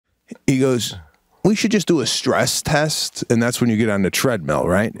he goes, we should just do a stress test, and that's when you get on the treadmill,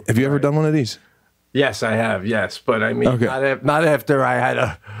 right? Have you ever done one of these? Yes, I have. Yes, but I mean, not after I had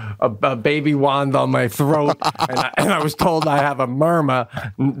a baby wand on my throat and I was told I have a murmur.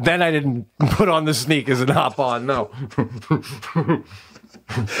 Then I didn't put on the sneakers and hop on. No.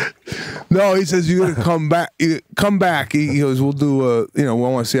 No, he says you're gonna come back. Come back. He goes, we'll do we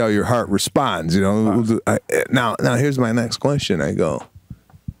want to see how your heart responds. We'll do, now here's my next question. I go,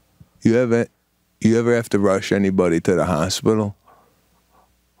 you ever have to rush anybody to the hospital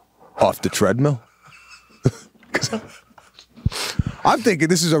off the treadmill? I'm thinking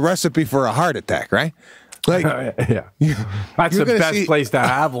this is a recipe for a heart attack, right? Like, yeah, that's the best place to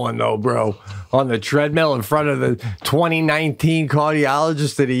have one, though, bro. On the treadmill in front of the 2019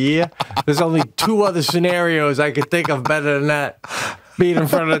 cardiologist of the year. There's only 2 other scenarios I could think of better than that. Being in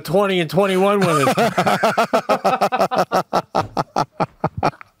front of the 20 and 21 winners.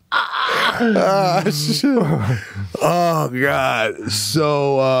 Oh God!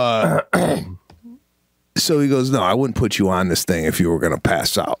 So he goes, no, I wouldn't put you on this thing if you were going to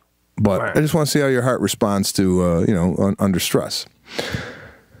pass out. But I just want to see how your heart responds to, under stress.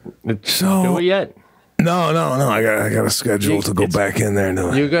 So, do it yet? No. I got a schedule to go back in there.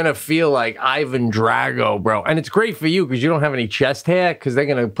 You're going to feel like Ivan Drago, bro. And it's great for you because you don't have any chest hair because they're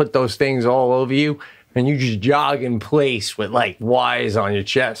going to put those things all over you. And you just jog in place with, like, wires on your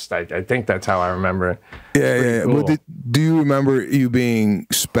chest. I think that's how I remember it. Yeah. Cool. But do you remember you being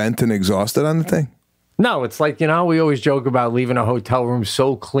spent and exhausted on the thing? No, it's like, we always joke about leaving a hotel room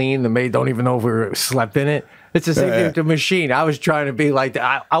so clean the maid don't even know if we slept in it. It's the same thing with the machine. I was trying to be like,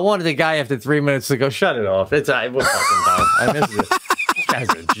 I wanted the guy after 3 minutes to go, shut it off. We're fucking done. I miss it.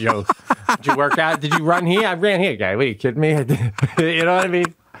 That's a joke. Did you work out? Did you run here? I ran here, guy. What, are you kidding me? You know what I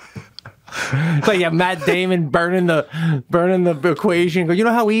mean? It's like Matt Damon burning the equation. Go, you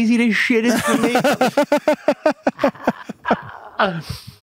know how easy this shit is for me?